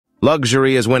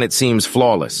Luxury is when it seems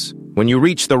flawless, when you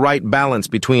reach the right balance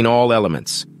between all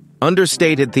elements.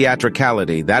 Understated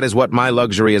theatricality, that is what my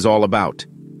luxury is all about.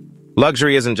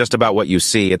 Luxury isn't just about what you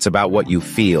see, it's about what you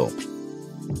feel.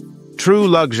 True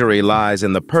luxury lies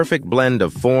in the perfect blend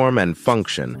of form and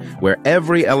function, where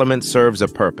every element serves a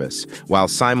purpose, while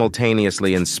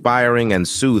simultaneously inspiring and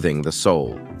soothing the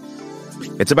soul.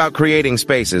 It's about creating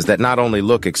spaces that not only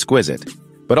look exquisite,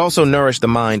 but also nourish the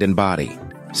mind and body.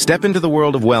 Step into the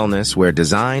world of wellness where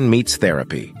design meets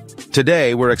therapy.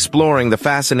 Today, we're exploring the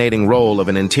fascinating role of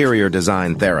an interior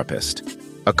design therapist,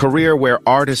 a career where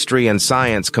artistry and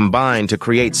science combine to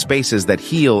create spaces that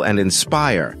heal and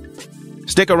inspire.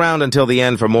 Stick around until the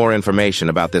end for more information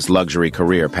about this luxury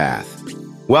career path.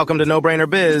 Welcome to No Brainer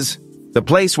Biz, the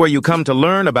place where you come to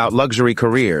learn about luxury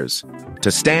careers.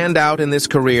 To stand out in this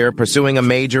career, pursuing a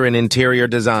major in interior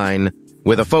design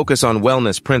with a focus on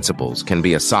wellness principles can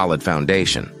be a solid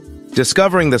foundation.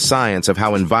 Discovering the science of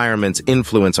how environments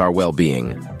influence our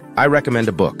well-being, I recommend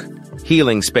a book,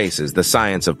 Healing Spaces, The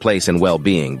Science of Place and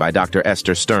Well-Being by Dr.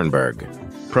 Esther Sternberg.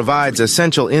 Provides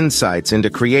essential insights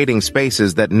into creating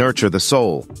spaces that nurture the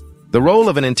soul. The role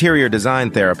of an interior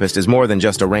design therapist is more than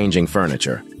just arranging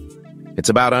furniture. It's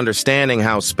about understanding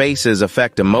how spaces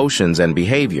affect emotions and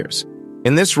behaviors.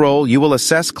 In this role, you will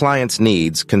assess clients'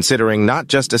 needs, considering not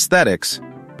just aesthetics,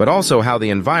 but also how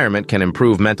the environment can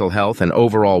improve mental health and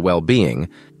overall well-being.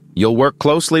 You'll work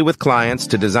closely with clients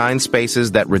to design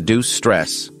spaces that reduce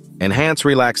stress, enhance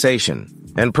relaxation,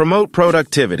 and promote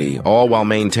productivity, all while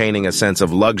maintaining a sense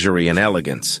of luxury and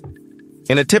elegance.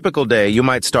 In a typical day, you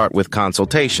might start with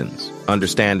consultations,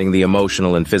 understanding the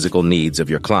emotional and physical needs of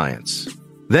your clients.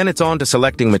 Then it's on to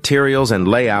selecting materials and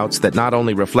layouts that not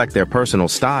only reflect their personal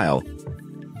style,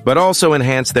 but also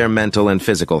enhance their mental and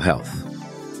physical health.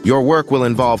 Your work will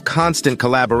involve constant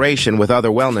collaboration with other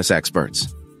wellness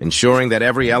experts, ensuring that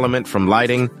every element from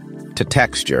lighting to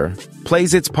texture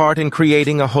plays its part in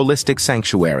creating a holistic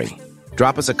sanctuary.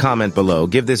 Drop us a comment below,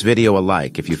 give this video a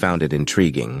like if you found it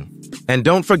intriguing. And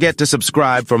don't forget to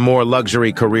subscribe for more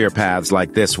luxury career paths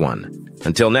like this one.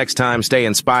 Until next time, stay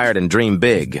inspired and dream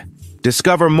big.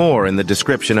 Discover more in the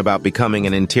description about becoming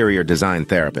an interior design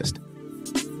therapist.